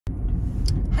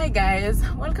Hi guys,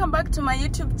 welcome back to my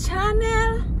YouTube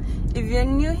channel. If you're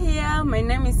new here, my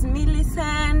name is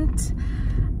Millicent.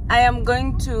 I am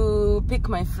going to pick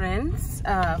my friends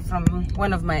from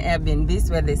one of my Airbnbs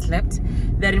where they slept.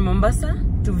 They're in Mombasa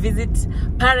to visit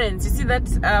parents. You see that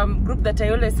group that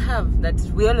I always have, that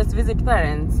we always visit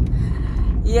parents?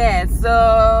 Yeah,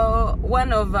 so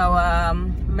one of our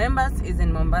members is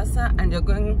in Mombasa and you're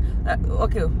going,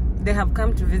 okay, they have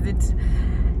come to visit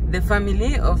the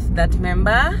family of that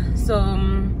member. So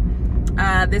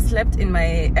they slept in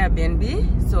my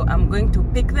Airbnb, so I'm going to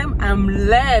pick them. I'm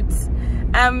late.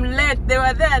 They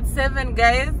were there at 7,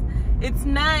 guys. It's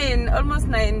 9, almost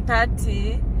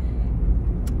 9:30.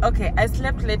 Okay, I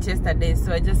slept late yesterday,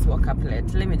 so I just woke up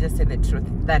late. Let me just say the truth.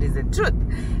 That is the truth.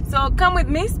 So come with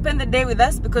me, spend the day with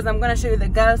us, because I'm gonna show you the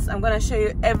girls. I'm gonna show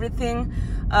you everything,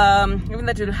 even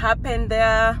that will happen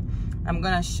there. I'm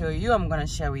gonna show you, I'm gonna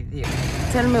share with you.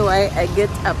 Tell me why I get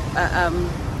a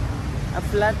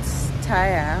flat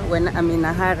tire when I'm in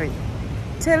a hurry.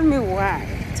 Tell me why.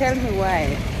 Tell me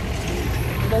why.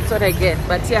 That's what I get.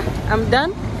 But yeah, I'm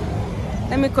done.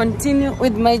 Let me continue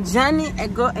with my journey. I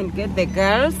go and get the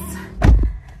girls.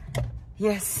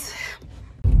 Yes.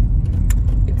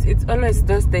 It's always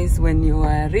those days when you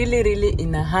are really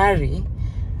in a hurry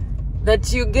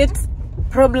that you get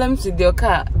problems with your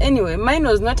car. Anyway, mine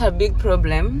was not a big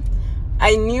problem.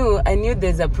 I knew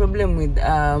there's a problem with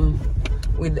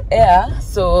air,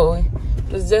 so it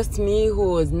was just me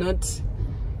who was not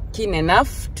keen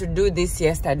enough to do this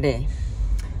yesterday.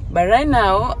 But right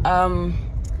now,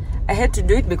 I had to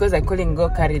do it because I couldn't go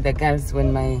carry the girls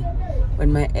when my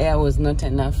air was not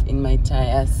enough in my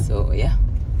tires. So yeah,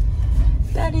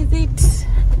 that is it.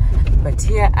 But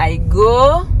here I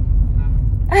go.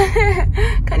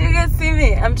 Can you guys see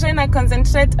me? I'm trying to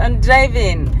concentrate on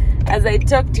driving as I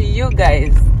talk to you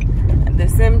guys at the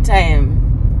same time.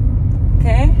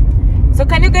 Okay, so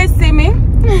can you guys see me?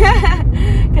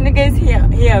 Can you guys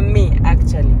hear me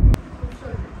actually?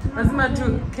 Lazima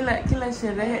tu kila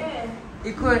sherehe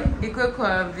iko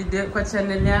kwa video kwa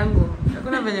channel yangu.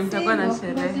 Hakuna venye mtakuwa na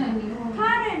sherehe.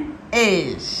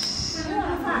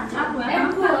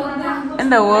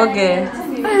 Enda uoge.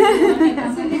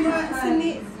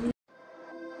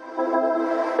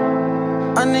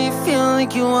 I know you feel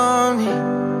like you want me,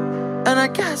 and I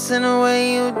guess in a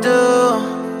way you do.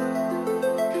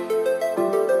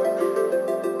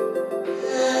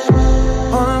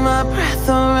 Holding my breath,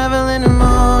 unraveling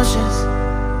emotions.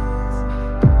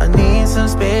 I need some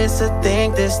space to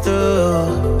think this through.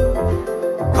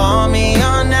 Call me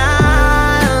all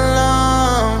night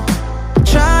long.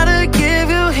 Try to give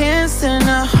you hints and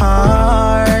a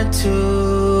hard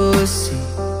to see.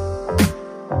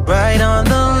 Right on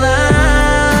the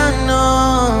line,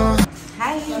 no.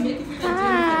 Hi.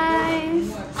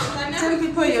 Tell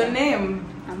people your name.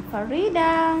 I'm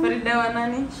Farida. Farida wa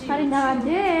nani? Farida wa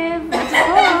Dev.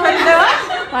 Farida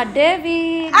Wa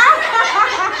David.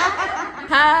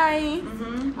 Hi.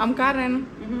 I'm Karen.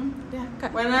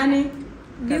 Wa nani?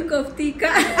 Duke of Tika.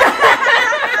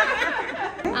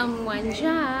 I'm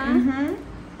Wanja.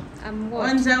 I'm what?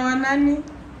 Wanja wa nani?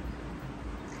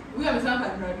 We have some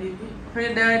Devi.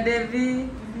 Farida wa Devi.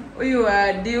 Huyu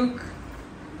wa Duke.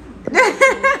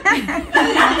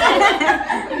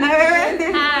 Na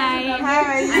wewe? Hi. How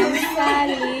are you? I'm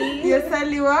Sally. You're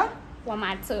Sally wa?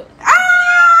 Wamato.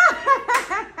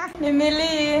 Ni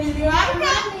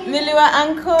Mili wa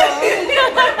uncle.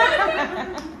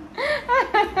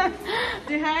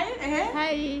 Say hi.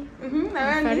 Hi. Na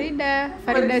wewe?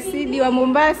 Farida Sidi wa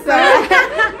Mombasa.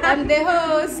 I'm the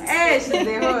host. She's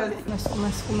the host.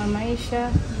 Nasukuma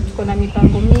maisha. Tuko na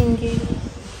mipango mingi.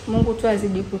 Mungu tu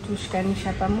azidi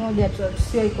kutushikanisha pamoja,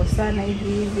 tusio iko sana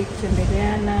hivi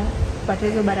kutembeleana, kupata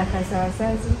hizo baraka za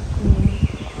wazazi ni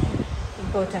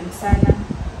important sana.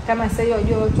 Kama sasa hiyo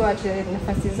unajua watu wache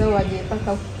nafasi zao waje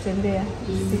paka kutembea,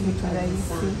 si vitu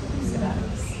rahisi.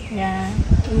 Yeah,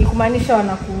 ni kumaanisha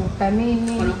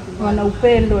wanakuthamini, wana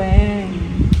upendo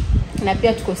na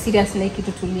pia tuko serious na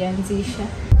kitu tulianzisha.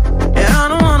 I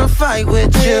don't wanna fight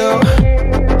with you.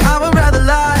 I would rather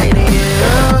lie to you.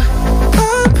 I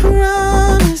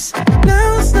promise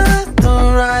now's not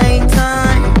the right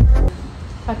time.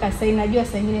 Paka sasa najua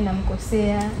saa nyingine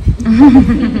namkosea.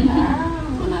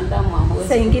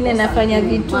 Saa nyingine nafanya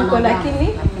vituko,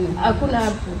 lakini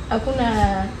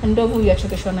hakuna ndovu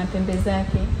yachokeshwa na pembe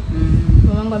zake.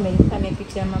 Mamangu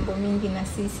amepitia mambo mingi na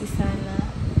sisi sana.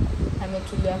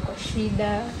 Ametulia kwa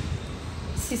shida.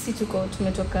 Sisi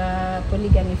tumetoka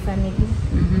polygamy family.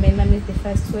 My mom is the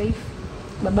first wife.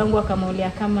 Babangu akamolea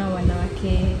kama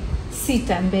wanawake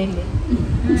 6 mbele.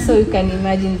 So you can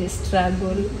imagine the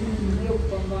struggle.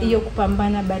 hiyo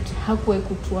kupambana, but hakuwahi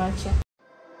kutuacha.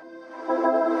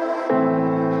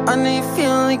 I know you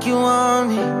feel like you want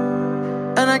me,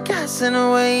 and I guess in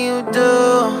a way you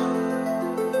do.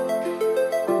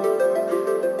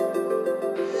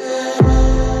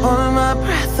 Holding my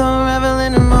breath,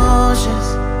 unraveling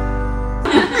emotions.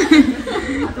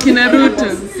 Kinaruto.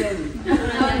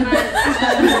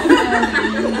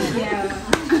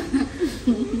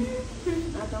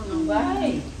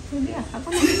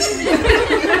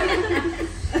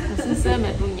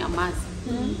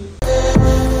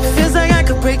 Feels like I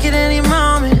could break it any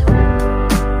moment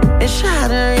and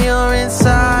shatter your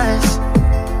insides.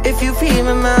 If you read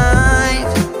my mind,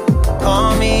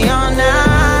 call me all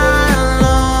night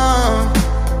long.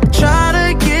 Try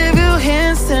to give you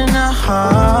hints that are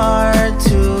hard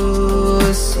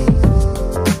to see.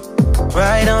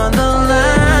 Right on the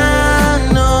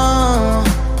line, no.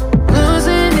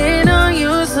 Losing it on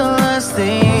you's the last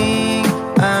thing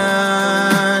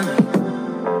I know.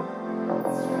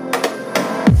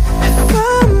 If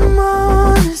I'm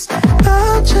honest,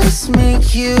 I'll just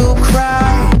make you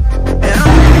cry.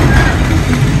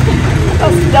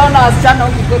 Sijaona wasichana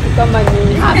huku kwetu kama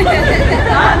nyinyi.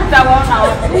 Hata waona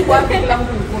watu kwa kila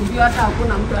mtu mkumbio, hata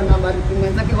hakuna mtu anabariki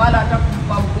mwenzake wala hata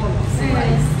kumpa mkono.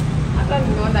 Hata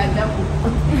nimeona ajabu.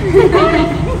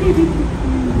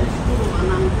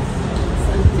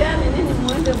 Asanteni nini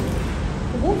muende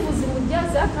nguvu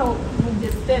zimujaze hata mje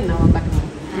tena wakati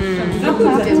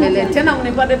mwingine. Tena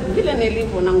mnipate vile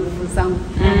nilivyo na nguvu zangu.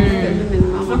 Mimi ni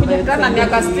mama. Tena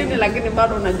miaka 60 lakini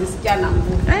bado najisikia na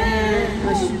nguvu.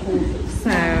 Nashukuru.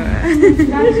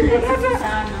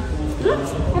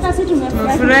 Hata sisi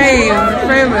Tumefurahi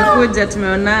umekuja,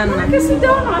 tumeonana.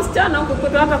 Sijaona wasichana huko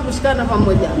kwetu hata kushikana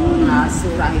pamoja. Si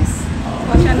rahisi.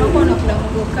 washana huko wanakula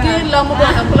mgoka. Kila mtu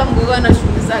anakula mgoka na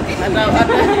shughuli zake.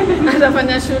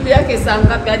 Atafanya shughuli yake saa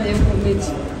ngapi aje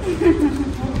kumechi.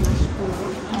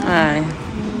 Hai.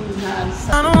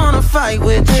 I don't wanna fight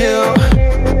with you.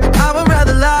 I would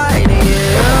rather lie to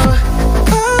you.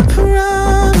 I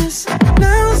promise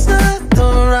now's not the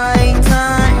right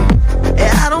time.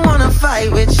 Yeah, I don't wanna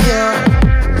fight with you.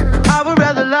 I would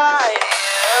rather lie to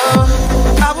you.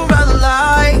 I would rather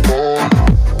lie.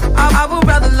 I would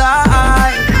rather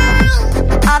lie.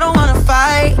 I don't wanna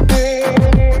fight.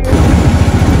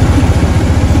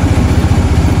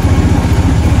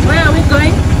 Where are we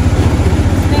going?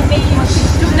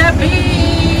 To the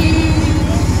beach.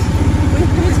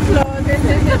 With clothes.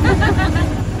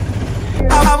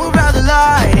 I would rather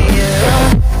lie to you.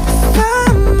 If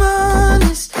I'm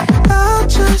honest, I'll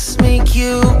just make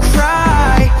you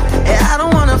cry. Yeah, I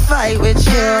don't wanna fight with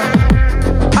you.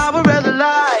 I would rather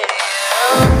lie to you.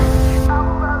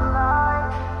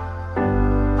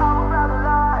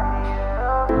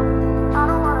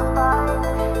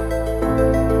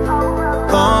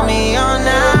 Call me all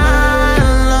night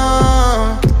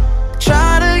long.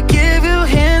 Try to give you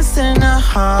hints that are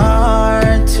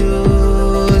hard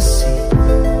to see.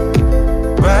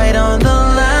 Right on the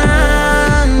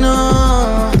line,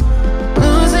 no.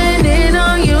 Losing it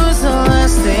on you's the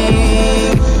last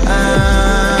thing I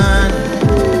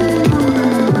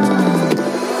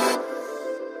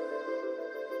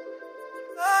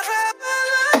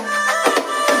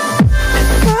If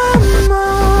I'm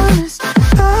honest,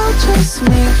 I'll just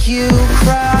make you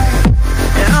cry.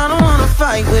 And I don't wanna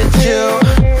fight with you.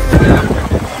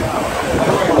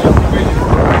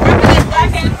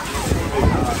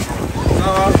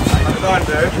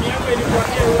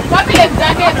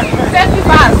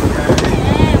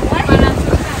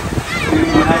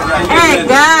 Hey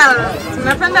girl,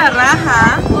 tunapenda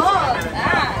raha.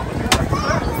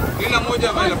 Kila moja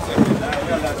vile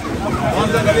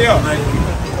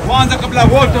kwanza kabla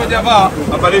wote hawajavaa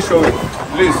mabadilisho huyu.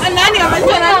 Please. Nani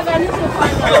amechana?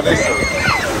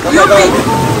 Yupi?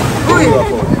 Huyu.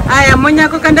 Aya, mwenye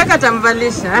ako kandaka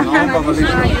atamvalisha.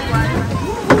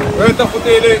 Wewe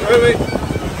tafuta ile wewe.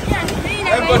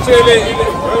 Hebu chele ile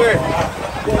wewe.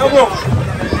 Hebu.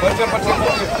 Wacha pata.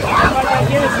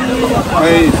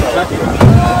 Hey, sasa.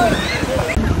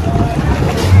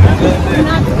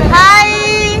 Hi.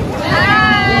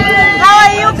 How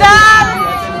are you girls?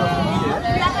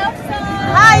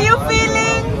 How are you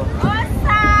feeling?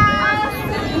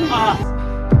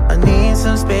 I need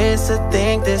some space to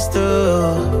think this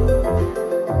through.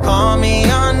 Call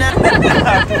me on that.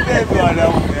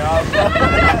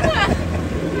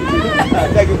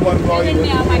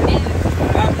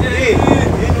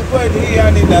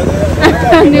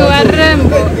 Ni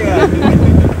warembo.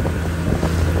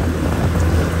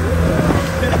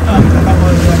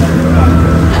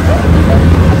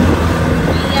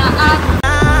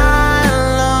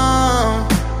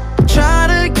 Try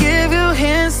to give you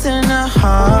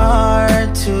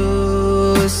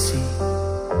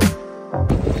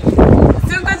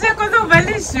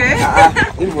Uonyeshwe.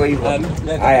 Hivyo hivyo.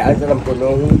 Haya, anza na mkono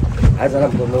huu. Anza na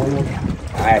mkono huu.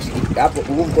 Haya, shikilia hapo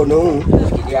huu mkono huu.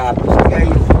 Shikilia hapo. Shikilia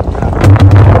hiyo.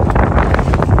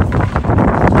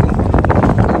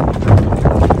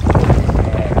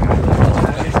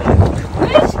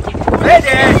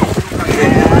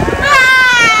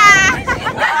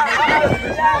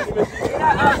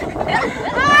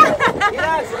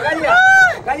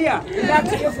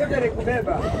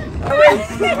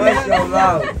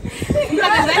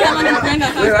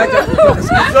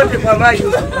 Zote kwa maji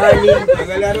usipani.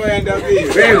 Angalia roho yaenda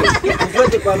vipi? Wewe,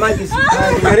 zote kwa maji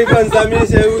usipani. Karibu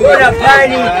nzamishe huyu. Bora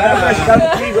pani, kama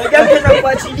shikampigo. Jambo na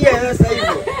kuachilia sasa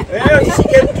hivyo.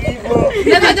 Usishike mtu hivyo.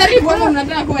 Nenda jaribu kama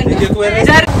unataka kwenda.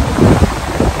 Ningekueleza.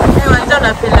 Wanja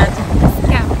unapenda tu.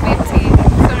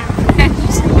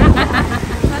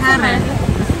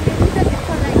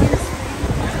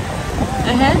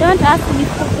 Don't ask me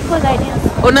because I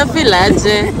didn't. Unafeel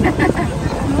aje?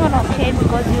 Not okay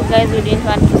because you guys didn't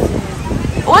want to see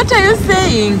me. What are you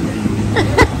saying?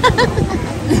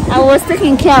 I was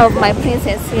taking care of my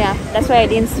princess here. That's why I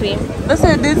didn't swim. That's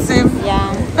why I did swim.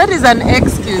 Yeah. That is an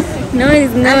excuse. No,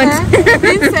 it's not.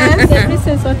 Princess. The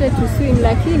princess wanted to swim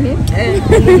lakini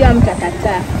nilijua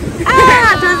mtakataa.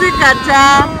 Tuwezi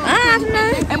kataa.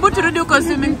 Hebu turudi huko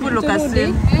swimming pool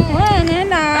ukaswim. Wewe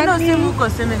nenda. Ana swim huko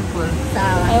swimming pool.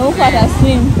 Sawa. Huko ata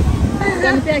swim.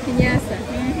 Tunampea kinyasa.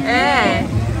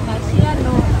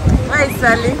 Why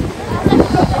Sally?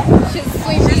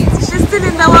 She's still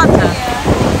in the water.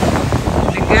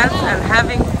 The girls are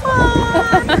having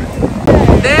fun.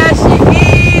 There she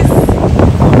is.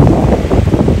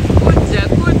 Kuja,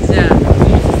 kuja.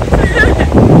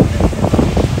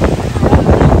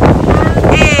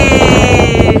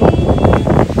 Hey.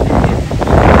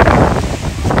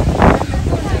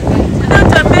 Now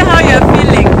tell me how you're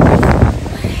feeling.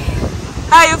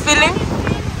 How are you feeling?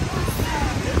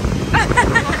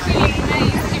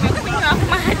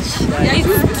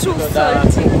 It's too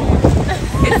salty.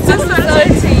 It's too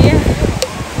salty.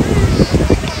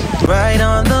 Right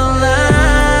on the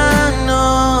line,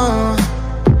 no.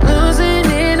 Losing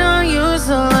it on you's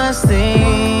the last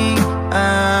thing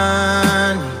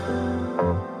I need.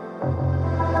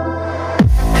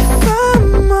 If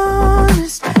I'm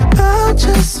honest, I'll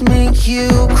just make you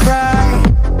cry.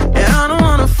 And I don't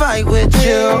wanna fight with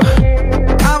you.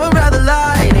 I would rather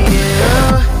lie to you.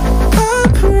 I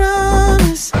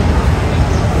promise.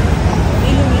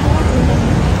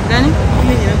 Gani?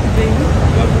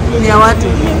 Ni ya watu.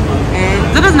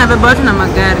 Zote zinabeba watu na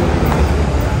magari.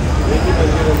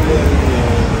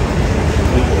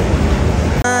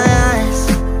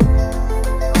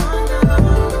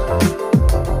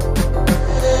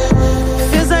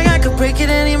 Feels like I could break it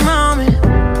any moment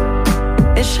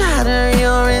and shatter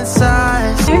your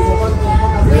insides.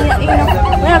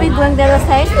 Where are we going the other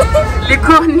side?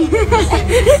 Likoni.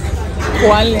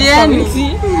 Diani.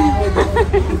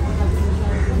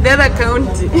 The other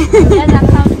county. The other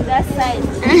county that side.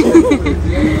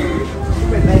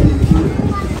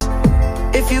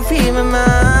 If you feel my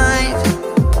mind,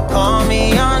 call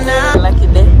me on now. Lucky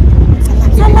day.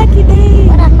 It's a lucky day.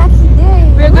 What a lucky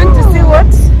day. We're going to see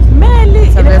what? Merely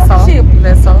in a ship.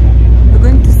 Vessel. We're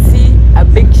going to see a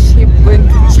big ship going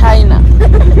to China.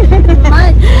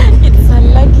 It's a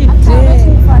lucky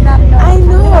day. I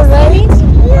know, right?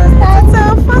 Yes, it's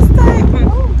our first time.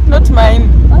 Not mine.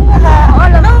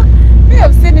 No, we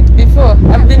have seen it before.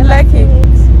 I've been lucky.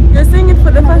 You're seeing it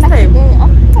for the first time?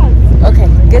 Okay,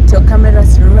 get your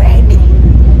cameras ready.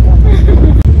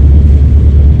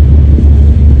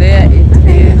 There it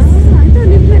is.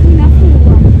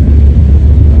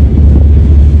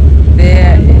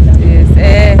 There it is.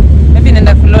 Maybe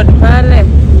nenda kulod pale.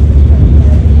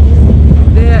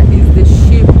 There is the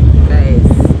ship, guys.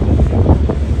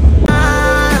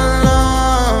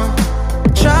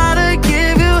 Try to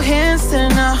give you hints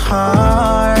and a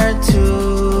hard to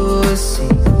see.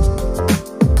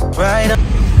 Right on.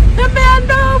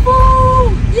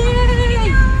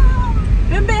 Yay!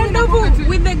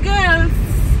 With the girls.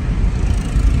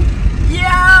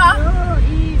 Yeah.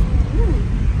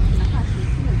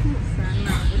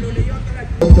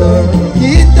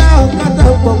 Kita kata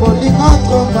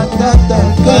popolingo kata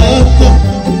kata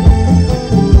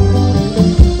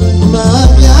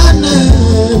Mabiane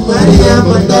Maria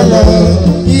Mandala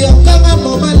Yo kama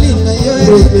momalina yo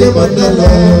Erike Mandala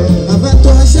Avant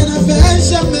toi je n'avais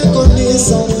jamais connu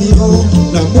son vivant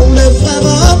L'amour les frères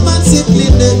romantiques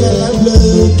l'inégalable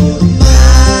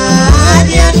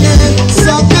Mariane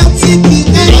Son quartier qui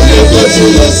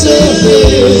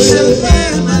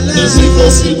Si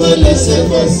possible laisser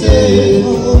passer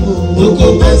Oko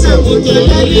pasa muto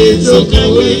lali Zoka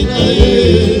wena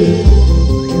ye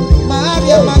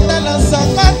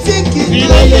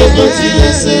allait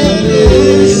continuer c'est aller.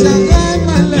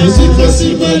 Je suis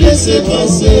facile à laisser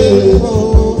passer.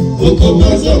 Au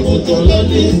commencement, dans la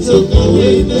ligne,